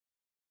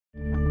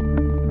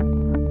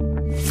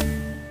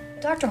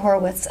Dr.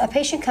 Horowitz, a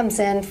patient comes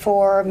in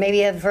for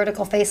maybe a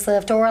vertical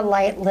facelift or a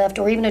light lift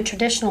or even a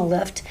traditional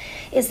lift.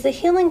 Is the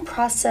healing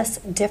process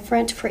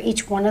different for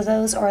each one of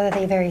those, or are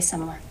they very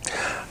similar?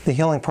 The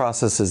healing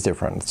process is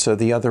different. So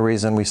the other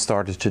reason we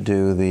started to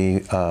do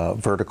the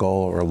vertical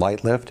or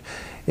light lift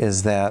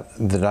is that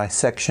the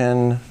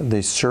dissection,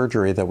 the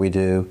surgery that we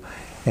do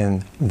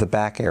in the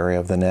back area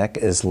of the neck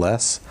is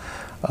less.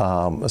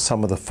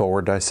 Some of the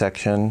forward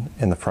dissection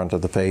in the front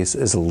of the face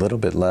is a little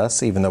bit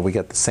less, even though we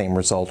get the same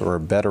result or a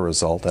better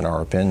result in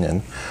our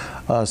opinion.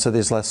 So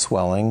there's less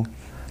swelling,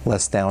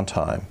 less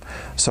downtime.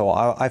 So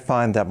I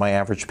find that my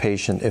average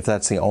patient, if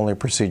that's the only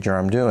procedure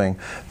I'm doing,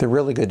 they're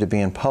really good to be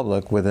in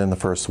public within the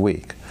first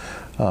week.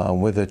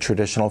 With a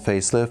traditional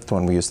facelift,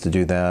 when we used to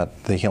do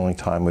that, the healing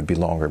time would be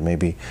longer,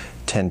 maybe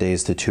 10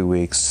 days to 2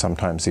 weeks,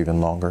 sometimes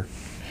even longer.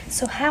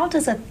 So how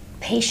does a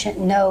patient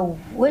know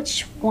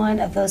which one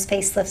of those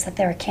facelifts that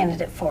they're a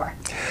candidate for?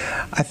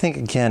 I think,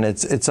 again,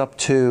 it's up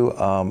to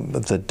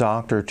the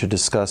doctor to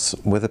discuss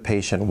with the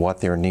patient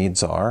what their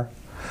needs are.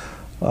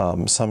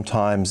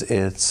 Sometimes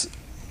it's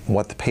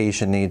what the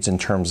patient needs in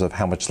terms of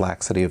how much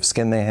laxity of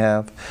skin they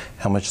have,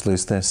 how much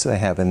looseness they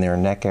have in their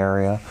neck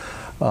area,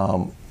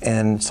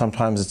 and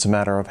sometimes it's a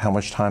matter of how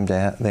much time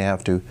they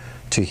have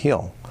to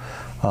heal.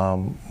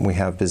 We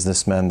have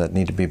businessmen that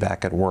need to be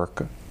back at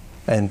work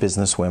and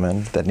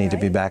businesswomen that need to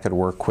be back at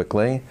work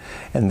quickly,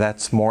 and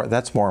that's more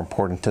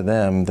important to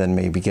them than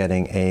maybe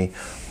getting a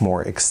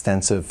more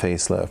extensive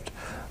facelift.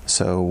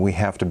 So we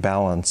have to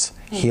balance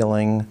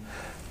healing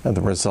and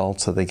the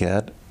results that they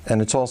get,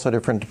 and it's also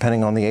different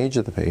depending on the age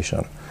of the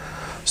patient.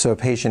 So a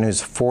patient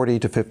who's 40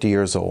 to 50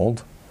 years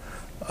old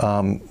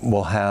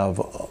will have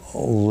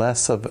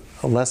less of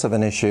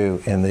an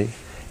issue in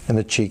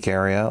the cheek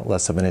area,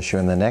 less of an issue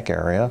in the neck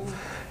area,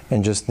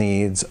 and just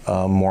needs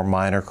more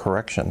minor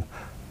correction.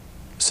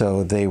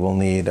 So they will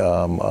need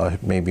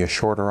maybe a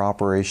shorter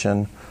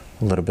operation,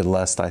 a little bit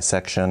less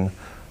dissection,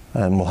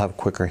 and will have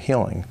quicker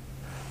healing.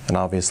 And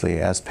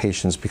obviously, as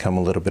patients become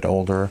a little bit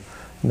older,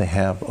 and they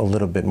have a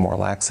little bit more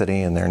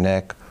laxity in their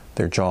neck,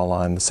 their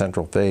jawline, the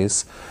central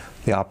face,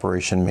 the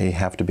operation may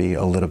have to be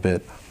a little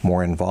bit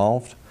more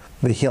involved,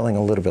 the healing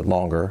a little bit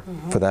longer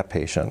for that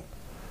patient.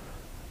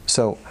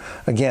 So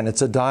again,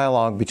 it's a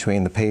dialogue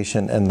between the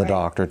patient and the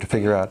doctor to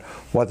figure out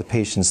what the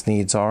patient's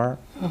needs are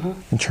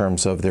in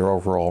terms of their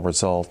overall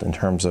result, in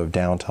terms of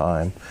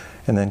downtime,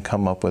 and then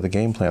come up with a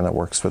game plan that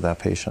works for that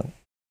patient.